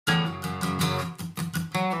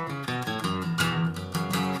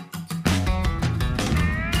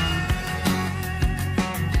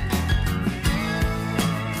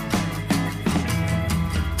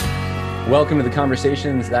Welcome to the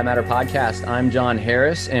Conversations That Matter podcast. I'm John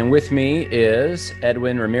Harris, and with me is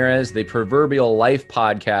Edwin Ramirez, the Proverbial Life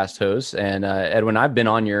podcast host. And Edwin, I've been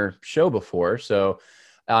on your show before, so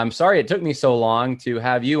I'm sorry it took me so long to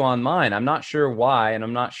have you on mine. I'm not sure why, and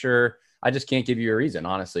I'm not sure. I just can't give you a reason,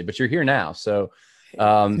 honestly, but you're here now. So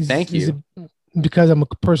thank you. Because I'm a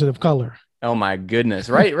person of color. Oh my goodness.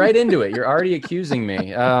 Right into it. You're already accusing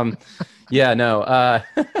me.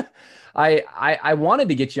 I wanted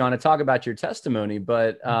to get you on to talk about your testimony,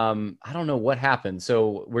 but I don't know what happened.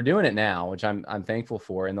 So we're doing it now, which I'm thankful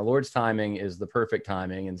for. And the Lord's timing is the perfect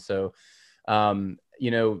timing. And so, a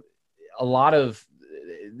lot of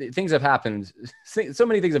things have happened. So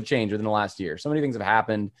many things have changed within the last year. So many things have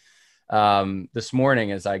happened. This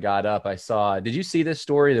morning, as I got up, I saw, did you see this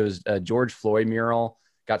story? There was a George Floyd mural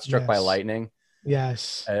got struck by lightning.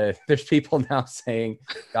 Yes. There's people now saying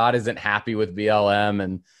God isn't happy with BLM.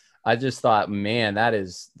 And I just thought, man,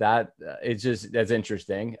 that's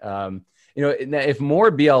interesting. If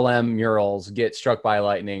more BLM murals get struck by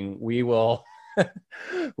lightning, we will have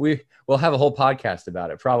a whole podcast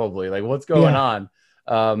about it. Probably, like, what's going on?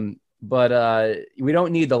 But we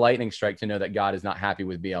don't need the lightning strike to know that God is not happy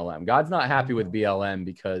with BLM. God's not happy with BLM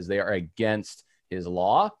because they are against his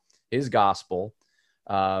law, his gospel.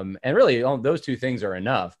 And really those two things are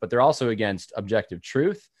enough, but they're also against objective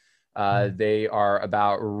truth. They are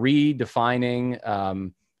about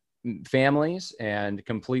redefining families and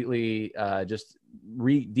completely just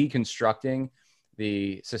deconstructing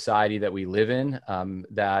the society that we live in,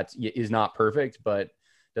 that is not perfect, but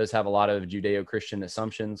does have a lot of Judeo-Christian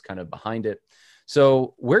assumptions kind of behind it.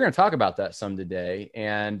 So we're going to talk about that some today.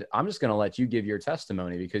 And I'm just going to let you give your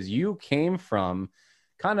testimony, because you came from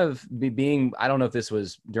kind of being, I don't know if this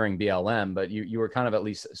was during BLM, but you were kind of at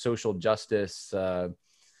least social justice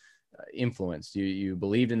influenced. You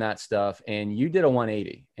believed in that stuff, and you did a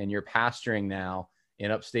 180, and you're pastoring now in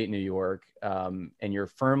upstate New York, and you're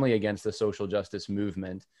firmly against the social justice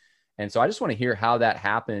movement. And so I just want to hear how that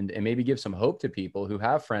happened, and maybe give some hope to people who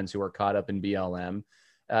have friends who are caught up in BLM.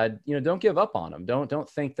 Don't give up on them. Don't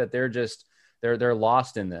think that they're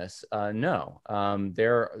lost in this. No,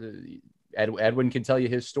 Edwin can tell you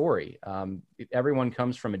his story. Everyone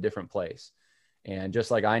comes from a different place. And just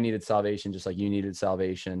like I needed salvation, just like you needed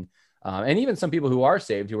salvation. And even some people who are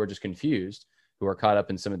saved, who are just confused, who are caught up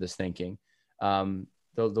in some of this thinking. The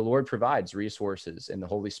Lord provides resources in the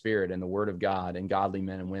Holy Spirit and the Word of God and godly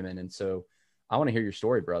men and women. And so I want to hear your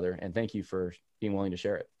story, brother. And thank you for being willing to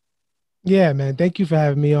share it. Yeah, man. Thank you for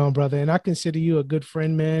having me on, brother. And I consider you a good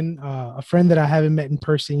friend, man, a friend that I haven't met in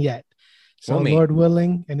person yet. So Lord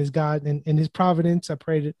willing, and his God and his providence, I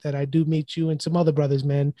pray that I do meet you and some other brothers,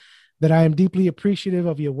 man, that I am deeply appreciative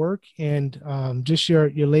of your work and just your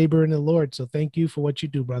labor in the Lord. So thank you for what you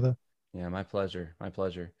do, brother. Yeah, my pleasure. My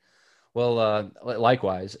pleasure. Well,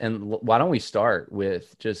 likewise. And why don't we start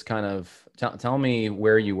with just kind of tell me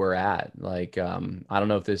where you were at? Like, I don't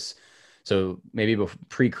know if this, so maybe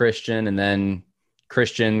pre-Christian and then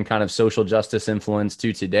Christian kind of social justice influence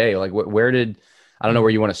to today. Like, I don't know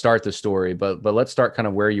where you want to start the story, but let's start kind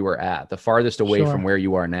of where you were at, the farthest away from where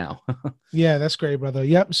you are now. Yeah, that's great, brother.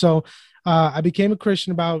 Yep. So I became a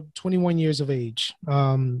Christian about 21 years of age.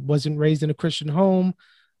 Wasn't raised in a Christian home.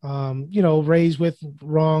 Raised with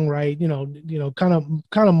wrong, right, kind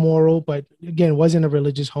of moral, but again, wasn't a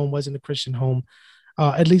religious home, wasn't a Christian home,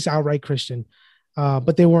 at least outright Christian,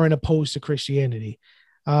 but they weren't opposed to Christianity.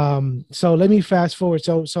 So let me fast forward.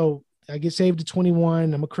 So I get saved at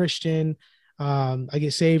 21. I'm a Christian. I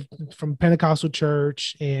get saved from Pentecostal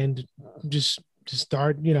church and just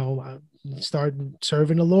start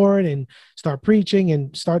serving the Lord and start preaching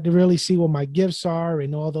and start to really see what my gifts are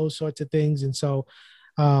and all those sorts of things. And so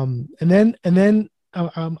and then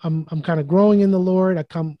I'm kind of growing in the Lord. I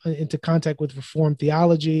come into contact with Reformed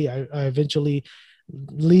theology. I eventually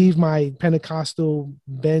leave my Pentecostal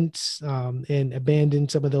bents and abandon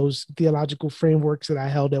some of those theological frameworks that I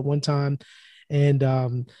held at one time, and I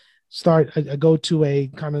go to a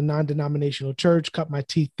kind of non-denominational church, cut my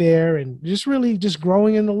teeth there, and just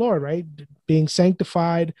growing in the Lord, right? Being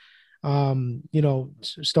sanctified,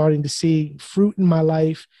 starting to see fruit in my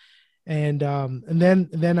life. And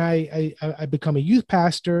then I become a youth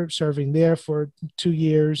pastor, serving there for 2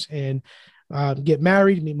 years, and get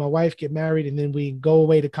married, meet my wife, get married, and then we go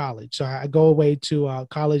away to college. So I go away to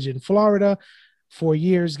college in Florida, 4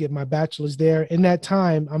 years, get my bachelor's there. In that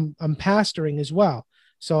time, I'm pastoring as well.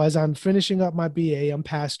 So as I'm finishing up my BA, I'm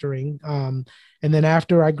pastoring. And then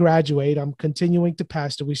after I graduate, I'm continuing to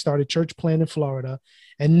pastor. We started church plant in Florida.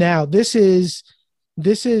 And now this is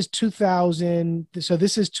 2000. So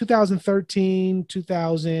this is 2013,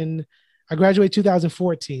 2000. I graduated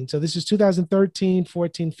 2014. So this is 2013,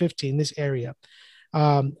 14, 15, this area.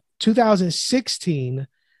 2016,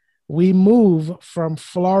 we move from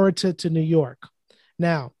Florida to New York.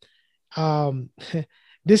 Now, um,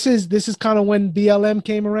 this is kind of when BLM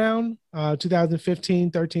came around,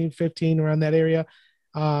 2015, 13, 15, around that area.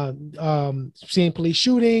 Seeing police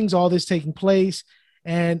shootings, all this taking place,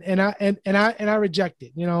 and I reject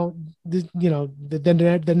it.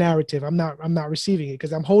 The narrative. I'm not receiving it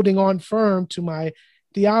because I'm holding on firm to my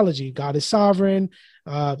theology. God is sovereign.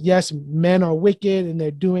 Yes, men are wicked and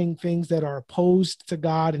they're doing things that are opposed to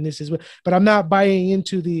God, and this is what. But I'm not buying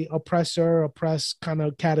into the oppressed kind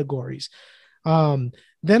of categories.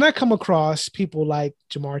 Then I come across people like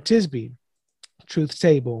Jemar Tisby, Truth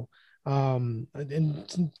Table, and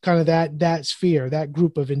kind of that sphere, that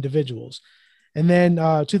group of individuals. And then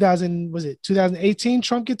 2018,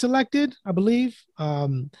 Trump gets elected, I believe.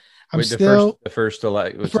 The first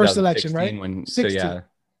election, right? When 16. So yeah.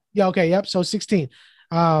 Yeah. Okay. Yep. So 16.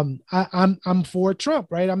 I'm for Trump,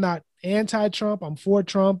 right? I'm not anti-Trump. I'm for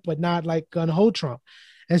Trump, but not like gonna hold Trump.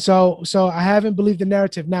 And so I haven't believed the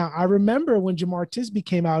narrative. Now I remember when Jemar Tisby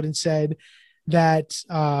came out and said that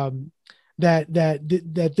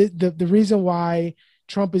the reason why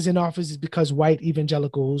Trump is in office is because white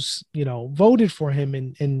evangelicals, voted for him,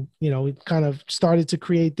 and it kind of started to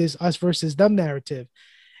create this us versus them narrative.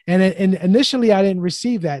 And initially I didn't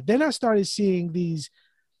receive that. Then I started seeing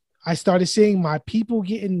my people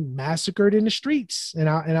getting massacred in the streets. And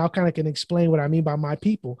I'll kind of can explain what I mean by my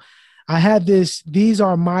people. I had these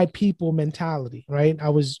are my people mentality, right? I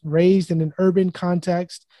was raised in an urban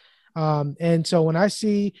context. And so when I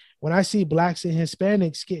see blacks and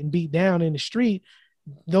Hispanics getting beat down in the street,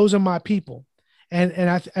 those are my people. And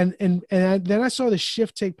then I saw the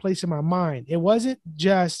shift take place in my mind. It wasn't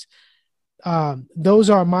just those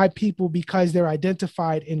are my people because they're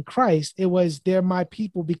identified in Christ. It was they're my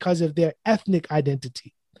people because of their ethnic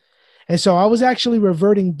identity. And so I was actually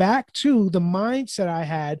reverting back to the mindset I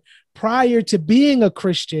had prior to being a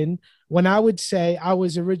Christian, when I would say I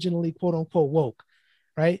was originally quote unquote woke,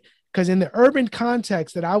 right? Because in the urban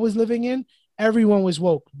context that I was living in, everyone was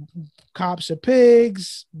woke. Cops are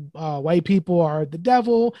pigs, white people are the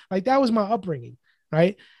devil. Like that was my upbringing,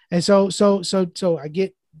 right? And so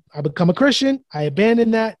I become a Christian. I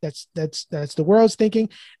abandon that. That's the world's thinking.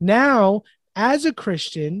 Now, as a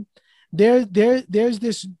Christian, there's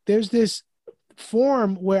this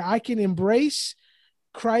form where I can embrace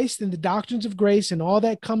Christ and the doctrines of grace and all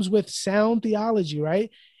that comes with sound theology, right?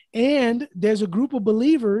 And there's a group of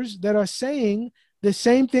believers that are saying the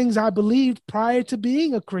same things I believed prior to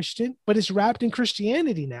being a Christian, but it's wrapped in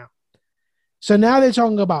Christianity now. So now they're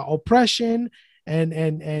talking about oppression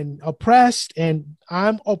and oppressed, and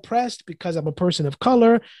I'm oppressed because I'm a person of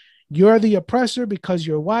color. You're the oppressor because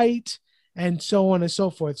you're white, and so on and so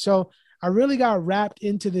forth. So I really got wrapped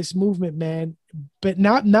into this movement, man, but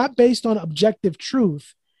not based on objective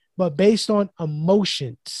truth, but based on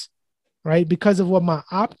emotions, right? Because of what my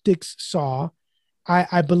optics saw,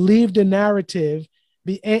 I believed the narrative,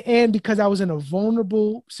 and because I was in a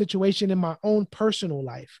vulnerable situation in my own personal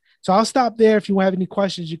life. So I'll stop there. If you have any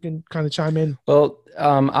questions, you can kind of chime in. Well,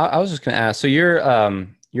 I was just going to ask. So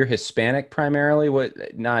you're Hispanic primarily.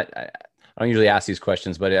 I don't usually ask these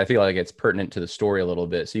questions, but I feel like it's pertinent to the story a little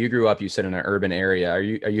bit. So you grew up, you said, in an urban area. Are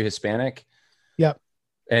you Hispanic? Yep.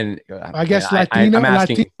 And I guess Latino. I'm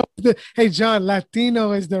asking, Latino. Hey, John,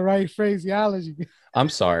 Latino is the right phraseology. I'm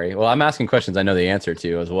sorry. Well, I'm asking questions I know the answer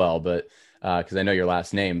to as well, but because I know your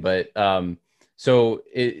last name. But Puerto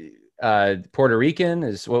Rican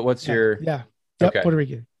is what's your? Yeah. Yep, okay. Puerto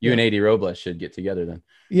Rican. You and AD Robles should get together then.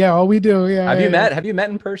 Yeah, oh, we do. Yeah. Have you met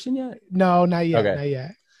in person yet? No, not yet. Okay. Not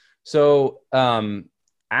yet. So,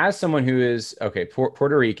 as someone who is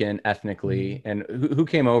Puerto Rican ethnically, and who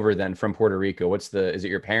came over then from Puerto Rico? Is it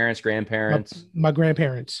your parents, grandparents? My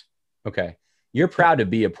grandparents. Okay, you're proud to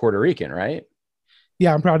be a Puerto Rican, right?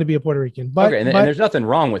 Yeah, I'm proud to be a Puerto Rican. But and there's nothing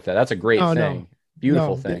wrong with that. That's a great thing, no,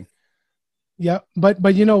 beautiful thing. Yeah,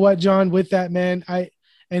 but you know what, John? With that, man,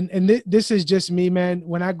 this is just me, man.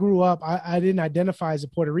 When I grew up, I didn't identify as a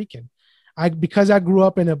Puerto Rican. Because I grew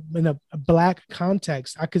up in a black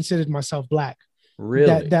context, I considered myself black.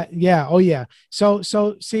 Really? Yeah. Oh yeah. So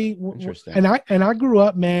see, interesting. And I grew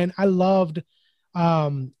up, man. I loved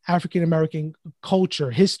African American culture,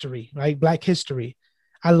 history, like Black history.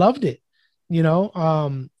 I loved it. Yeah.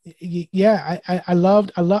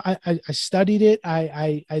 I studied it.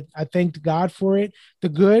 I thanked God for it, the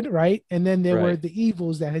good, right? And then there were the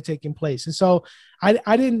evils that had taken place. And so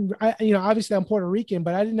I didn't, obviously I'm Puerto Rican,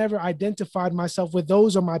 but I never identified myself with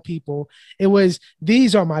those are my people. It was,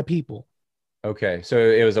 these are my people. Okay. So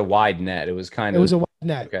it was a wide net. It was kind It was of a wide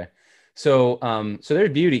net. okay. So so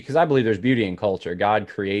there's beauty because I believe there's beauty in culture. God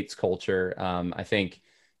creates culture. I think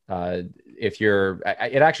if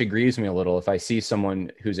it actually grieves me a little if I see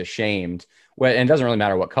someone who's ashamed, well, and it doesn't really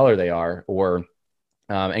matter what color they are, or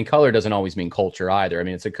and color doesn't always mean culture either. I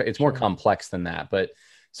mean, it's more Sure. complex than that. But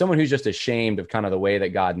someone who's just ashamed of kind of the way that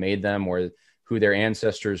God made them, or who their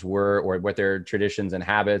ancestors were, or what their traditions and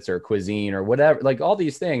habits or cuisine or whatever, like all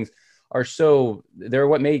these things they're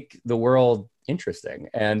what make the world interesting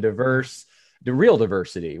and diverse, the real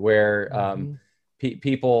diversity, where Mm-hmm.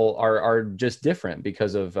 people are just different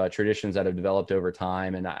because of traditions that have developed over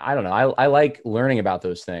time. And I don't know, I like learning about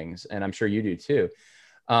those things, and I'm sure you do too.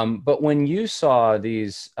 But when you saw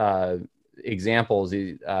these examples,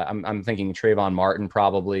 I'm thinking Trayvon Martin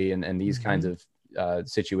probably, and these kinds Mm-hmm. of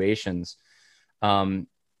situations. Um,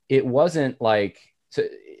 it wasn't like, so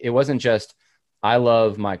it wasn't just, I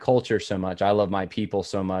love my culture so much, I love my people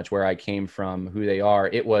so much, where I came from, who they are.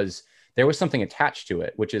 It was, there was something attached to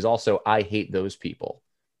it, which is also, I hate those people.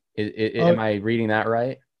 Oh, Am I reading that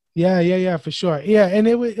right? yeah, for sure. Yeah, and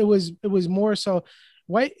it was more so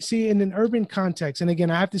white. See, in an urban context, and again,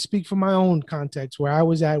 I have to speak from my own context where I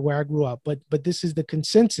was at, where I grew up. But this is the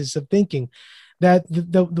consensus of thinking that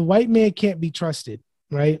the white man can't be trusted,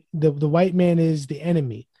 right? The white man is the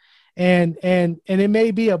enemy. And it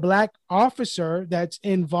may be a black officer that's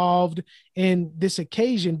involved in this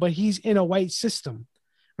occasion, but he's in a white system,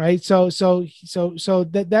 right? So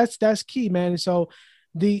that's key, man. And so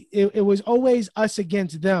it was always us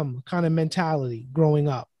against them kind of mentality growing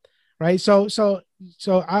up, right? So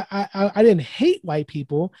I didn't hate white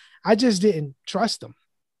people. I just didn't trust them,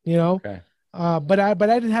 you know. Okay. But I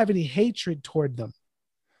didn't have any hatred toward them.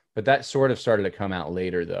 But that sort of started to come out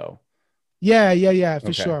later though. Yeah,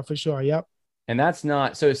 Okay. for sure. Yep. And that's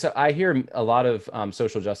not so. So I hear a lot of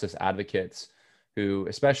social justice advocates who,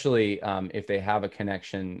 especially if they have a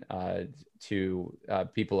connection to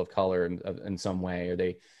people of color in some way, or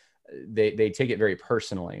they take it very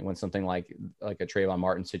personally when something like a Trayvon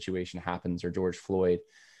Martin situation happens, or George Floyd,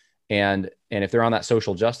 and if they're on that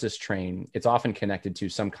social justice train, it's often connected to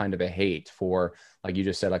some kind of a hate for, like you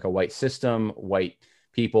just said, like a white system, white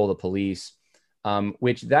people, the police,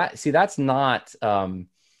 which that's not.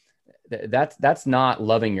 That's not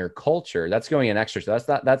loving your culture. That's going an extra. So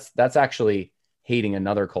that's actually hating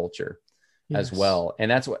another culture as Yes. well.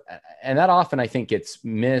 And that often I think gets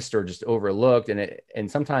missed or just overlooked.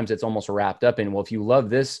 And sometimes it's almost wrapped up in, well, if you love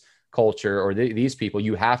this culture or these people,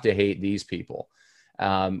 you have to hate these people,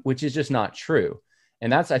 which is just not true.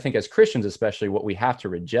 And that's, I think, as Christians, especially, what we have to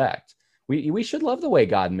reject. We should love the way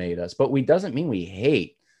God made us, but we doesn't mean we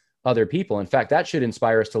hate other people. In fact, that should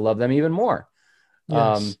inspire us to love them even more. Um,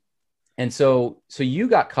 Yes. and so you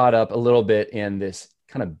got caught up a little bit in this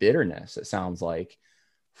kind of bitterness, it sounds like,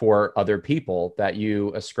 for other people that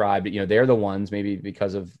you ascribed, they're the ones, maybe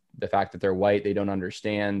because of the fact that they're white, they don't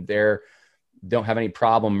understand, don't have any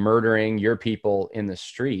problem murdering your people in the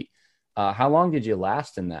street. How long did you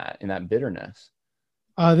last in that bitterness?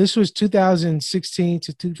 This was 2016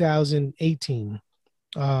 to 2018,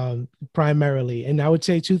 primarily. And I would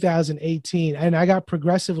say 2018, and I got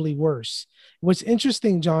progressively worse. What's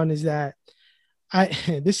interesting, John, is that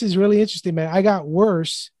this is really interesting, man. I got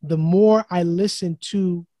worse the more I listened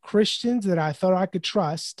to Christians that I thought I could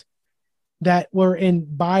trust that were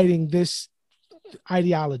imbibing this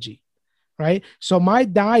ideology, right? So my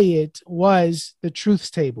diet was the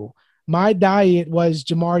Truths Table. My diet was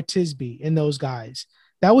Jamar Tisby and those guys.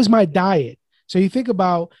 That was my diet. So you think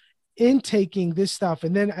about intaking this stuff,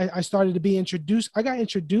 and then I started to be introduced. I got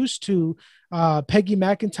introduced to Peggy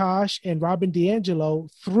McIntosh and Robin DiAngelo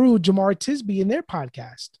through Jamar Tisby in their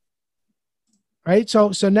podcast, right?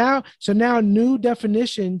 So now new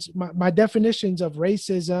definitions, my definitions of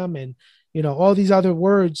racism and all these other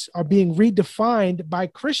words are being redefined by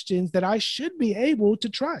Christians that I should be able to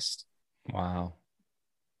trust. Wow.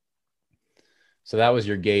 So that was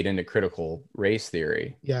your gate into critical race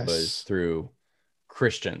theory, was Yes. through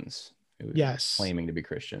Christians who Yes. claiming to be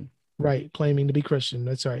Christian. Right. Claiming to be Christian.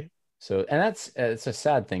 That's right. So, and it's a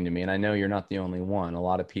sad thing to me. And I know you're not the only one. A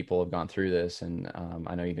lot of people have gone through this. And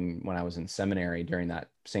I know even when I was in seminary during that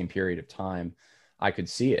same period of time, I could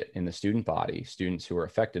see it in the student body, students who were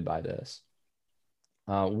affected by this.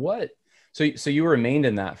 So you remained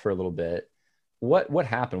in that for a little bit. What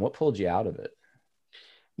happened? What pulled you out of it?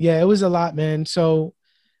 Yeah, it was a lot, man. So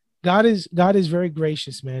God is very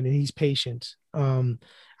gracious, man, and he's patient.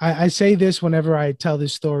 I say this whenever I tell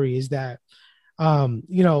this story is that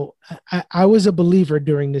I was a believer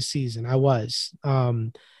during this season. I was.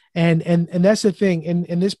 And that's the thing.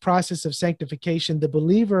 In this process of sanctification, the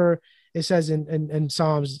believer it says in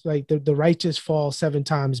Psalms, like the righteous fall 7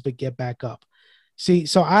 times, but get back up. See,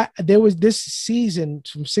 so there was this season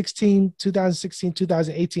from 2016,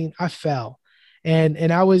 2018, I fell.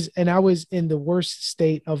 And I was in the worst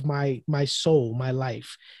state of my soul, my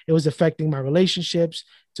life. It was affecting my relationships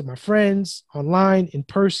to my friends, online, in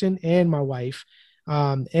person, and my wife.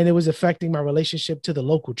 And it was affecting my relationship to the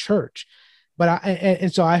local church. But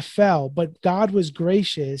and so I fell, but God was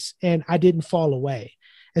gracious and I didn't fall away.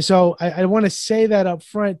 And so I want to say that up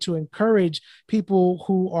front to encourage people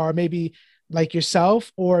who are maybe like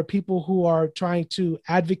yourself, or people who are trying to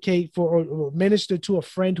advocate for or minister to a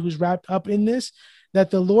friend who's wrapped up in this,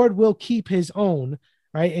 that the Lord will keep his own,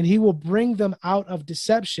 right? And he will bring them out of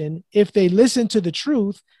deception if they listen to the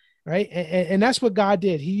truth, right? And that's what God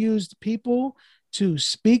did. He used people to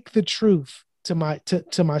speak the truth to my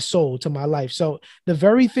soul, to my life. So the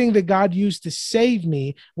very thing that God used to save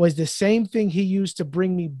me was the same thing he used to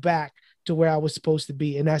bring me back to where I was supposed to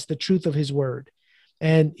be. And that's the truth of his word.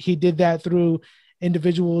 And he did that through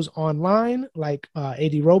individuals online, like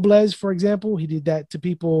A.D. Robles, for example. He did that to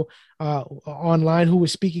people online who were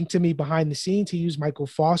speaking to me behind the scenes. He used Michael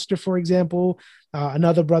Foster, for example,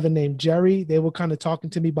 another brother named Jerry. They were kind of talking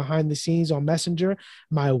to me behind the scenes on Messenger.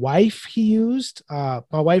 My wife, he used. My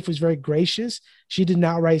wife was very gracious. She did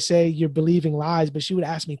not outright say, "You're believing lies," but she would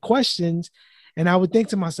ask me questions. And I would think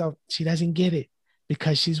to myself, she doesn't get it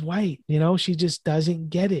because she's white. She just doesn't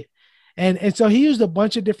get it. And so he used a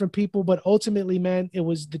bunch of different people, but ultimately, man, it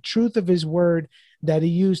was the truth of his word that he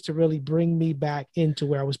used to really bring me back into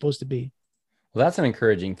where I was supposed to be. Well, that's an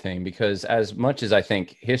encouraging thing, because as much as I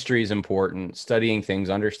think history is important, studying things,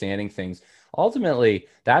 understanding things, ultimately,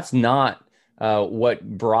 that's not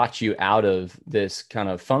what brought you out of this kind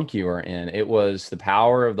of funk you were in. It was the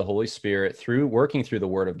power of the Holy Spirit through working through the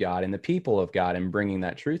Word of God and the people of God and bringing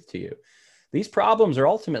that truth to you. These problems are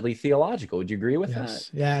ultimately theological. Would you agree with that?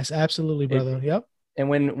 Yes, absolutely, brother. Yep. And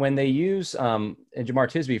when they use and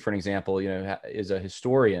Jemar Tisby, for an example, is a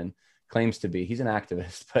historian, claims to be. He's an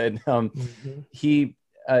activist, but he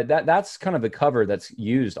that's kind of the cover that's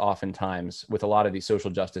used oftentimes with a lot of these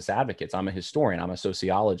social justice advocates. I'm a historian. I'm a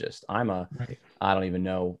sociologist. I don't even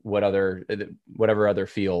know whatever other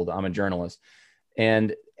field. I'm a journalist.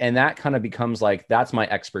 And that kind of becomes like, that's my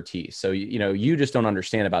expertise. So, you just don't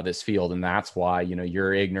understand about this field. And that's why,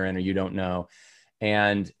 you're ignorant or you don't know.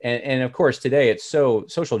 And of course, today it's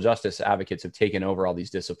social justice advocates have taken over all these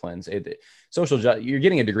disciplines. You're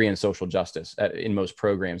getting a degree in social justice in most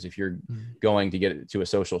programs if you're going to get to a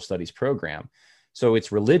social studies program. So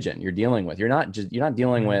it's religion you're dealing with. You're not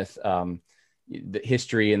dealing with the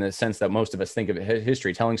history in the sense that most of us think of it,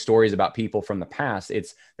 history, telling stories about people from the past.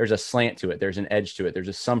 There's a slant to it. There's an edge to it. There's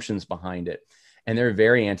assumptions behind it. And they're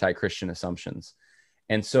very anti-Christian assumptions.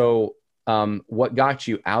 And so what got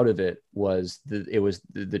you out of it was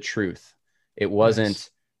the truth. It wasn't,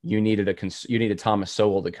 you needed Thomas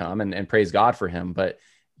Sowell to come and praise God for him, but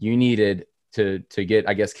you needed to get,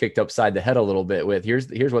 I guess, kicked upside the head a little bit with here's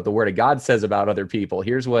what the Word of God says about other people.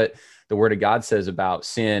 Here's what the Word of God says about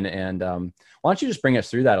sin. And why don't you just bring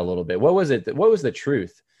us through that a little bit? What was it? What was the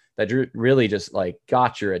truth that really just like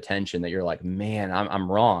got your attention, that you're like, man,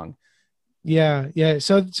 I'm wrong? Yeah.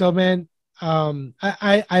 So man,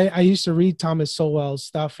 I used to read Thomas Sowell's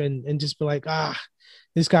stuff and just be like,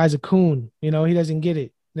 this guy's a coon. He doesn't get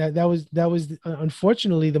it. That was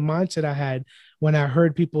unfortunately the mindset I had when I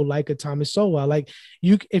heard people like a Thomas Sowell. Like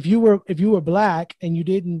if you were Black and you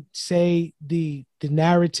didn't say the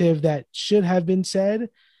narrative that should have been said,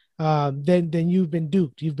 then you've been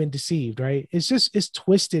duped, you've been deceived, right? It's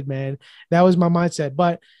twisted, man. That was my mindset.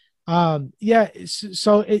 But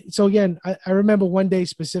so again, I remember one day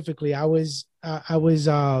specifically, I was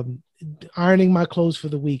ironing my clothes for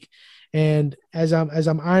the week. And as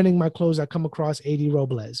I'm ironing my clothes, I come across A.D.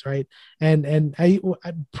 Robles, right? And I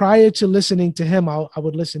prior to listening to him, I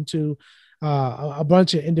would listen to a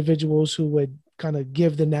bunch of individuals who would kind of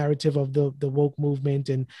give the narrative of the woke movement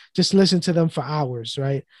and just listen to them for hours,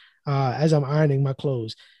 right? As I'm ironing my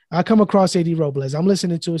clothes, I come across A.D. Robles. I'm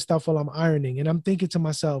listening to his stuff while I'm ironing, and I'm thinking to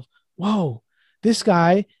myself, whoa, this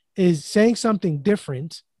guy is saying something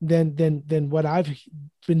different than what I've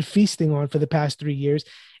been feasting on for the past 3 years.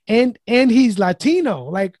 And he's Latino.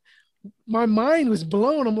 Like, my mind was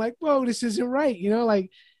blown. I'm like, whoa, this isn't right.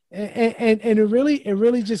 And it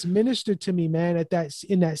really just ministered to me, man,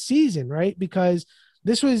 in that season. Right. Because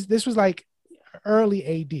this was like early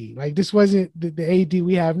AD. Like, this wasn't the AD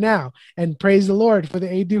we have now, and praise the Lord for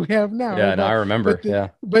the AD we have now. Yeah. Right? No, I remember.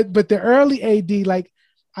 But the early AD, like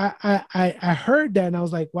I heard that and I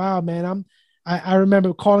was like, wow, man, I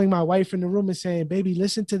remember calling my wife in the room and saying, baby,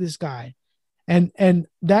 listen to this guy. And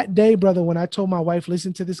that day, brother, when I told my wife,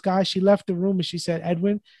 listen to this guy, she left the room and she said,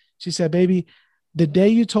 Edwin, she said, baby, the day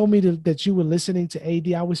you told me that you were listening to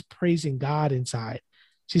AD, I was praising God inside.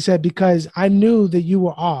 She said, because I knew that you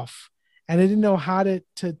were off and I didn't know how to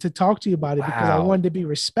talk to you about it because I Wow. wanted to be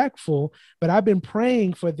respectful, but I've been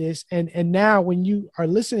praying for this. And now when you are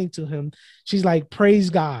listening to him, she's like, praise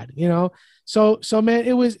God, you know? So man,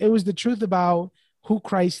 it was the truth about who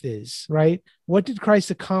Christ is, right? What did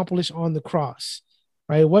Christ accomplish on the cross?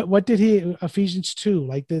 Right. What did he Ephesians 2,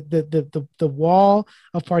 like the wall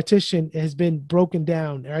of partition has been broken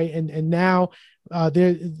down, right? And now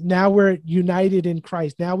now we're united in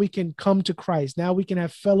Christ. Now we can come to Christ. Now we can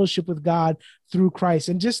have fellowship with God through Christ.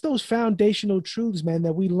 And just those foundational truths, man,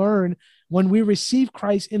 that we learn when we receive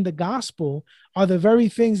Christ in the gospel are the very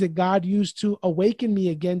things that God used to awaken me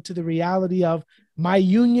again to the reality of my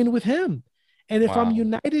union with him. And if I'm Wow.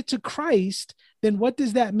 united to Christ, then what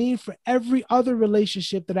does that mean for every other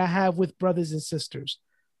relationship that I have with brothers and sisters?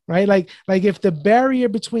 Right? Like if the barrier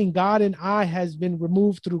between God and I has been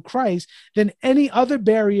removed through Christ, then any other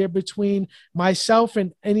barrier between myself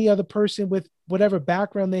and any other person with whatever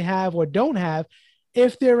background they have or don't have,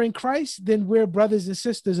 if they're in Christ, then we're brothers and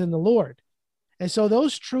sisters in the Lord. And so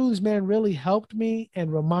those truths, man, really helped me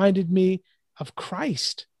and reminded me of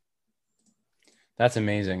Christ. That's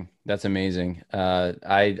amazing. That's amazing.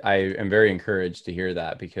 I am very encouraged to hear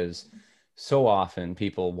that because so often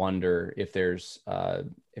people wonder if there's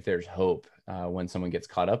hope when someone gets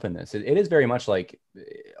caught up in this. It is very much like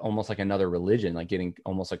almost like another religion, like getting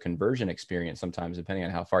almost a conversion experience sometimes, depending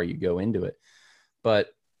on how far you go into it.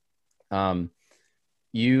 But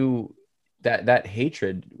you that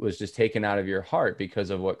hatred was just taken out of your heart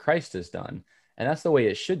because of what Christ has done, and that's the way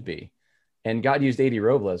it should be. And God used AD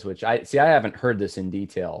Robles, which I haven't heard this in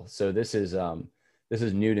detail. So this is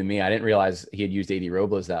new to me. I didn't realize he had used AD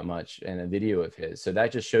Robles that much in a video of his. So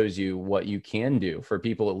that just shows you what you can do for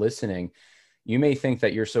people listening. You may think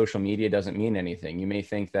that your social media doesn't mean anything. You may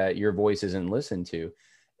think that your voice isn't listened to,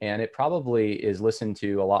 and it probably is listened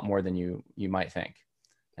to a lot more than you might think.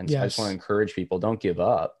 And so I just want to Yes. encourage people, don't give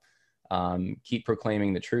up. Keep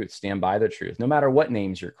proclaiming the truth, stand by the truth, no matter what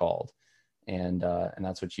names you're called. And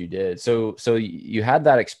that's what you did. So you had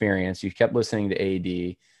that experience. You kept listening to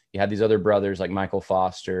AD. You had these other brothers like Michael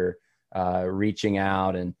Foster reaching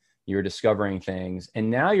out, and you were discovering things. And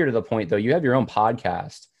now you're to the point, though, you have your own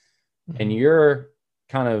podcast, and Mhm. you're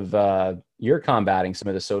kind of you're combating some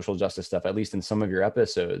of the social justice stuff, at least in some of your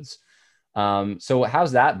episodes. So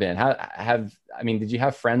how's that been? Did you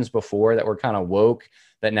have friends before that were kind of woke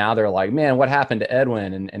that now they're like, man, what happened to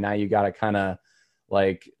Edwin? And now you got to kind of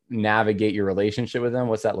like navigate your relationship with them.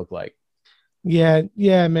 What's that look like? Yeah,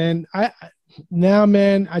 man. Now,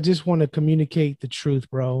 man, I just want to communicate the truth,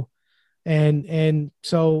 bro. And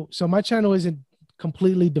so my channel isn't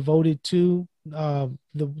completely devoted to the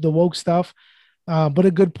woke stuff, but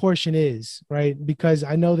a good portion is, right? Because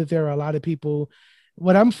I know that there are a lot of people.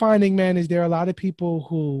 What I'm finding, man, is there are a lot of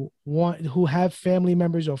people who have family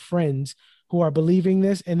members or friends who are believing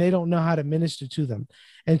this and they don't know how to minister to them.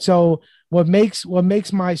 And so what makes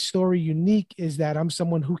my story unique is that I'm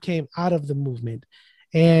someone who came out of the movement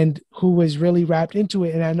and who was really wrapped into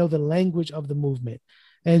it, and I know the language of the movement.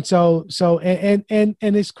 And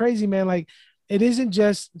it's crazy, man. Like it isn't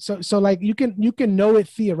just so like you can know it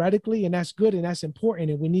theoretically, and that's good and that's important,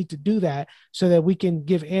 and we need to do that so that we can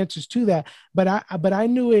give answers to that. But I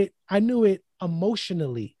knew it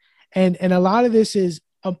emotionally, and a lot of this is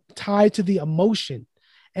tied to the emotion,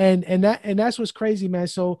 and that's what's crazy, man.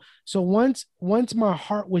 So once my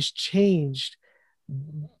heart was changed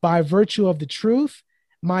by virtue of the truth,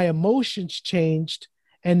 my emotions changed,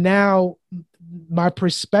 and now my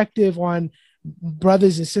perspective on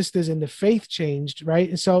brothers and sisters in the faith changed, right?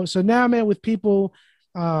 And so now, man, with people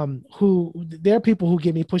who there are people who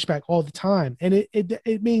give me pushback all the time, and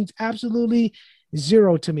it means absolutely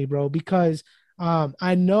zero to me, bro, because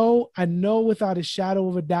I know without a shadow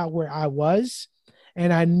of a doubt where I was,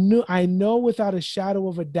 and I know without a shadow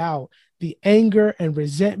of a doubt the anger and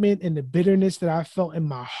resentment and the bitterness that I felt in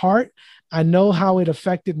my heart. I know how it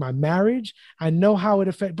affected my marriage. I know how it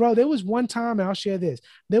affected, bro. There was one time, and I'll share this.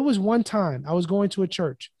 There was one time I was going to a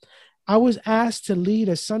church. I was asked to lead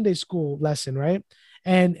a Sunday school lesson, right?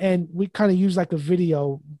 And we kind of used like a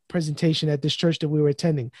video presentation at this church that we were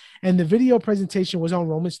attending. And the video presentation was on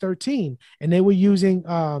Romans 13. And they were using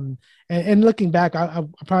and looking back, I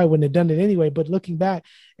probably wouldn't have done it anyway, but looking back,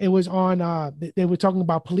 it was on they were talking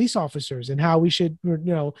about police officers and how we should,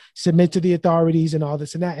 submit to the authorities and all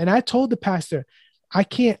this and that. And I told the pastor, I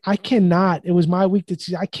cannot, it was my week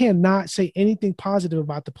I cannot say anything positive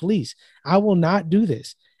about the police. I will not do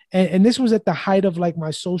this. And this was at the height of like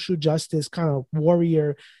my social justice kind of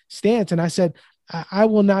warrior stance. And I said, I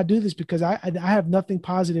will not do this because I have nothing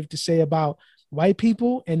positive to say about white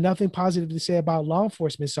people and nothing positive to say about law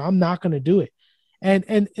enforcement. So I'm not going to do it.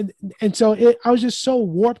 And so I was just so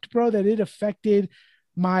warped, bro, that it affected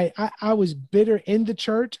I was bitter in the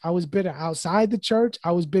church. I was bitter outside the church.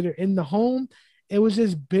 I was bitter in the home. It was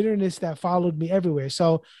just bitterness that followed me everywhere.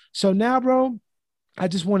 So now, bro, I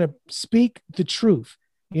just want to speak the truth,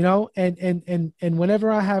 and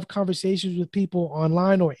whenever I have conversations with people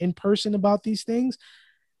online or in person about these things,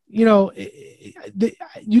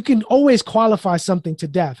 you can always qualify something to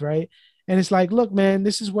death, right? And it's like, look, man,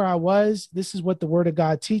 this is where I was. This is what the word of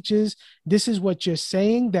God teaches. This is what you're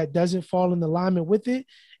saying that doesn't fall in alignment with it.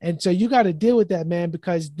 And so you got to deal with that, man,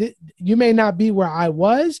 because you may not be where I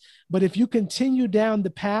was, but if you continue down the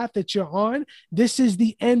path that you're on, this is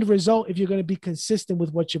the end result if you're going to be consistent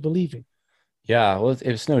with what you're believing. Yeah, well,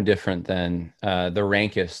 it's no different than the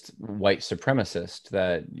rankest white supremacist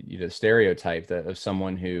that stereotype that of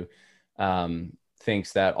someone who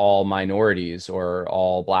thinks that all minorities or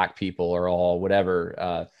all Black people or all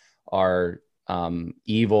whatever are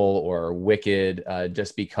evil or wicked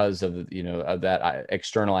just because of of that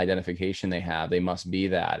external identification they have. They must be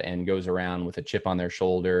that, and goes around with a chip on their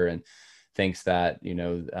shoulder and thinks that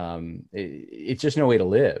it's just no way to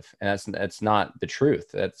live, and that's not the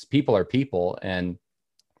truth. That's people are people, and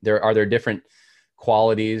there are different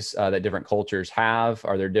qualities that different cultures have.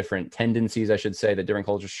 Are there different tendencies, I should say, that different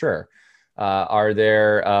cultures? Sure. Are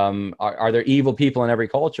there evil people in every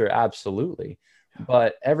culture? Absolutely.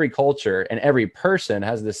 But every culture and every person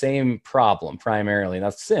has the same problem primarily, and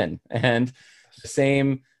that's sin, and the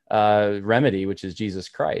same remedy, which is Jesus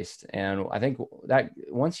Christ. And I think that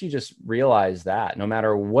once you just realize that, no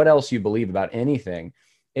matter what else you believe about anything,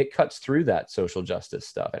 it cuts through that social justice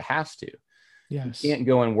stuff. It has to. Yes. You can't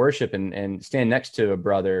go and worship and stand next to a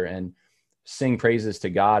brother and sing praises to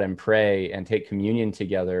God and pray and take communion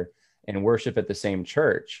together and worship at the same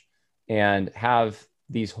church and have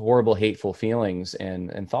these horrible, hateful feelings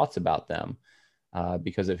and thoughts about them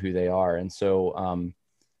because of who they are. And so,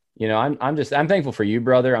 I'm thankful for you,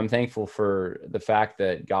 brother. I'm thankful for the fact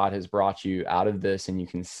that God has brought you out of this and you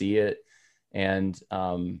can see it, and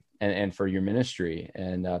for your ministry.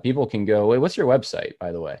 And people can go, wait, what's your website,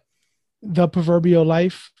 by the way?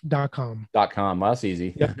 theproverbiallife.com. .com. Well, that's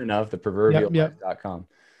easy enough. theproverbiallife.com.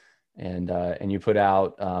 And you put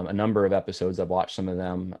out a number of episodes. I've watched some of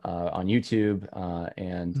them on YouTube,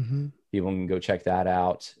 and people can go check that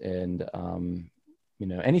out. And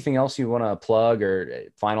anything else you want to plug or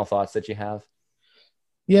final thoughts that you have?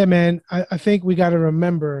 Yeah, man. I think we got to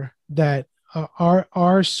remember that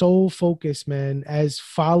our sole focus, man, as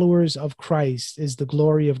followers of Christ is the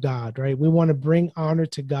glory of God, right? We want to bring honor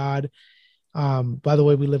to God by the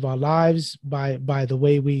way we live our lives, by the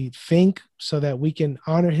way we think, so that we can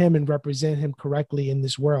honor him and represent him correctly in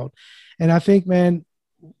this world. And I think, man,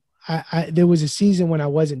 there was a season when I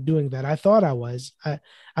wasn't doing that. I thought I was. I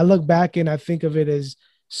look back and I think of it as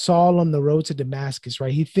Saul on the road to Damascus,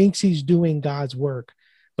 right? He thinks he's doing God's work,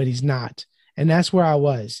 but he's not. And that's where I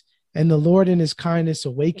was. And the Lord in his kindness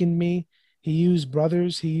awakened me. He used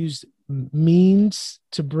brothers. He used means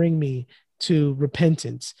to bring me to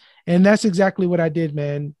repentance. And that's exactly what I did,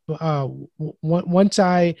 man. Once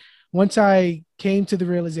I came to the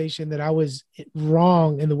realization that I was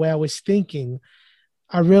wrong in the way I was thinking,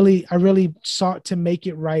 I really sought to make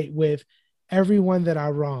it right with everyone that I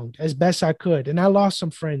wronged as best I could. And I lost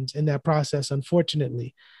some friends in that process,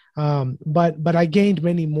 unfortunately. But I gained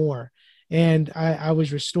many more. And I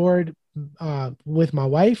was restored with my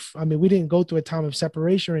wife. I mean, we didn't go through a time of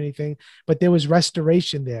separation or anything, but there was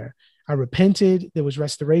restoration there. I repented. There was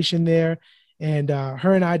restoration there. And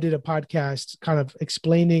her and I did a podcast kind of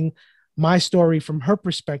explaining my story from her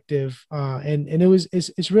perspective. And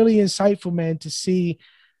it's really insightful, man, to see,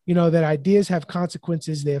 that ideas have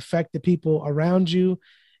consequences. They affect the people around you.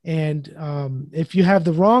 And if you have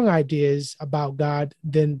the wrong ideas about God,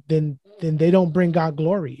 then they don't bring God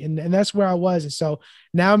glory. And that's where I was. And so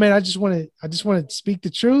now, man, I just want to speak the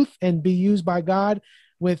truth and be used by God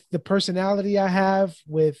with the personality I have,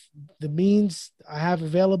 with the means I have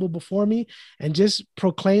available before me, and just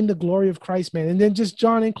proclaim the glory of Christ, man. And then just,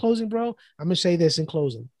 John, in closing, bro, I'm going to say this in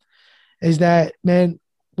closing, is that, man,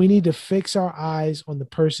 we need to fix our eyes on the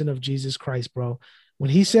person of Jesus Christ, bro.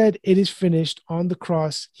 When he said it is finished on the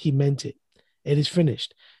cross, he meant it. It is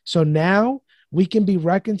finished. So now we can be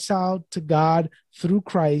reconciled to God through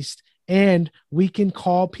Christ, and we can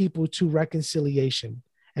call people to reconciliation.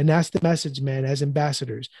 And that's the message, man, as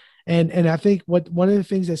ambassadors. And I think one of the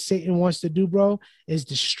things that Satan wants to do, bro, is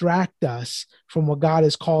distract us from what God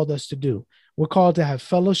has called us to do. We're called to have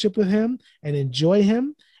fellowship with him and enjoy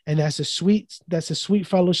him. And that's a sweet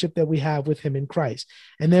fellowship that we have with him in Christ.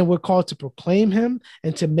 And then we're called to proclaim him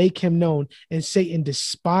and to make him known. And Satan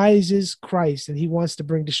despises Christ, and he wants to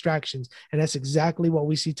bring distractions. And that's exactly what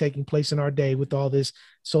we see taking place in our day with all this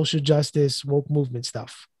social justice, woke movement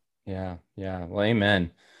stuff. Yeah. Well, amen.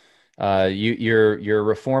 Your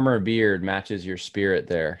reformer beard matches your spirit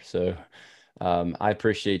there. So I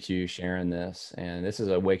appreciate you sharing this. And this is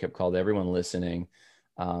a wake-up call to everyone listening.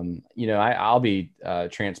 I'll be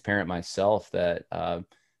transparent myself that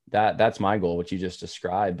that's my goal, what you just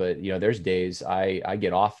described. But there's days I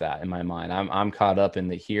get off that in my mind. I'm caught up in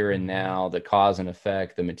the here and now, the cause and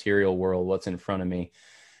effect, the material world, what's in front of me,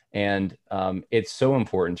 and it's so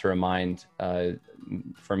important to remind,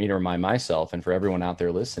 for me to remind myself and for everyone out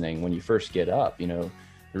there listening, when you first get up, the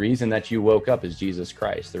reason that you woke up is Jesus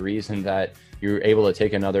Christ. The reason that you're able to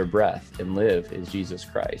take another breath and live is Jesus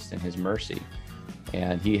Christ and his mercy.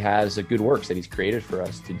 And he has a good works that he's created for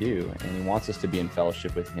us to do. And he wants us to be in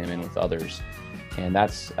fellowship with him and with others. And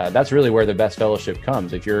that's really where the best fellowship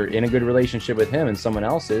comes. If you're in a good relationship with him and someone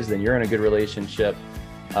else is, then you're in a good relationship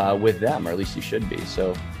with them, or at least you should be.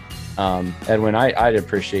 So, Edwin, I'd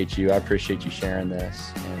appreciate you. I appreciate you sharing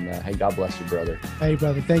this. And hey, God bless you, brother. Hey,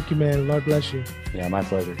 brother. Thank you, man. Lord bless you. Yeah, my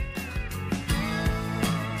pleasure.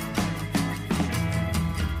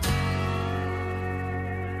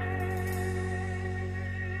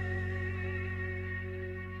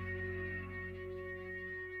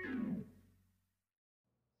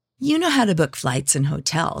 You know how to book flights and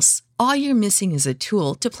hotels. All you're missing is a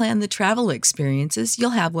tool to plan the travel experiences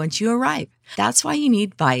you'll have once you arrive. That's why you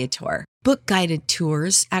need Viator. Book guided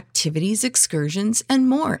tours, activities, excursions, and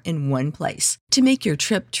more in one place to make your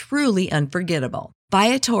trip truly unforgettable.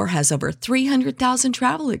 Viator has over 300,000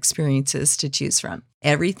 travel experiences to choose from.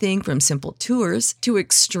 Everything from simple tours to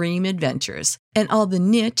extreme adventures and all the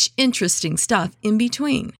niche, interesting stuff in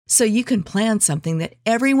between. So you can plan something that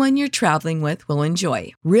everyone you're traveling with will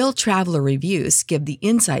enjoy. Real traveler reviews give the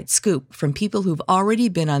inside scoop from people who've already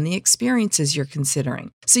been on the experiences you're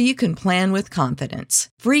considering. So you can plan with confidence.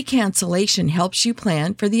 Free cancellation helps you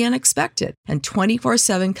plan for the unexpected. And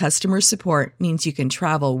 24/7 customer support means you can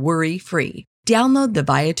travel worry-free. Download the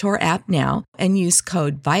Viator app now and use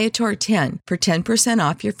code Viator10 for 10%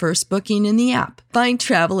 off your first booking in the app. Find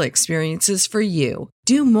travel experiences for you.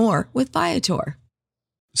 Do more with Viator.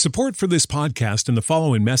 Support for this podcast and the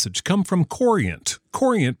following message come from Corient.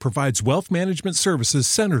 Corient provides wealth management services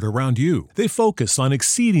centered around you. They focus on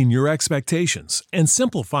exceeding your expectations and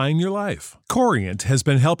simplifying your life. Corient has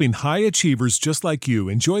been helping high achievers just like you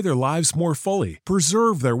enjoy their lives more fully,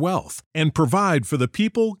 preserve their wealth, and provide for the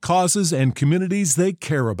people, causes, and communities they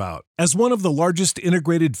care about. As one of the largest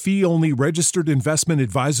integrated fee-only registered investment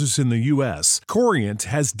advisors in the U.S., Corient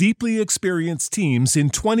has deeply experienced teams in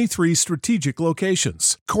 23 strategic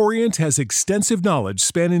locations. Corient has extensive knowledge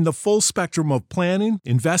spanning the full spectrum of planning,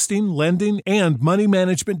 investing, lending, and money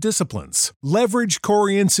management disciplines. Leverage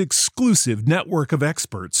Corient's exclusive network of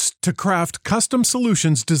experts to craft custom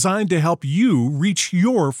solutions designed to help you reach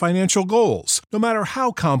your financial goals, no matter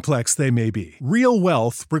how complex they may be. Real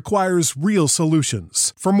wealth requires real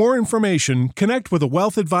solutions. For more information, connect with a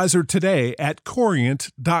wealth advisor today at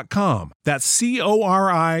Corient.com. That's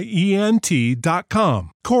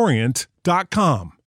Corient.com. Corient.com.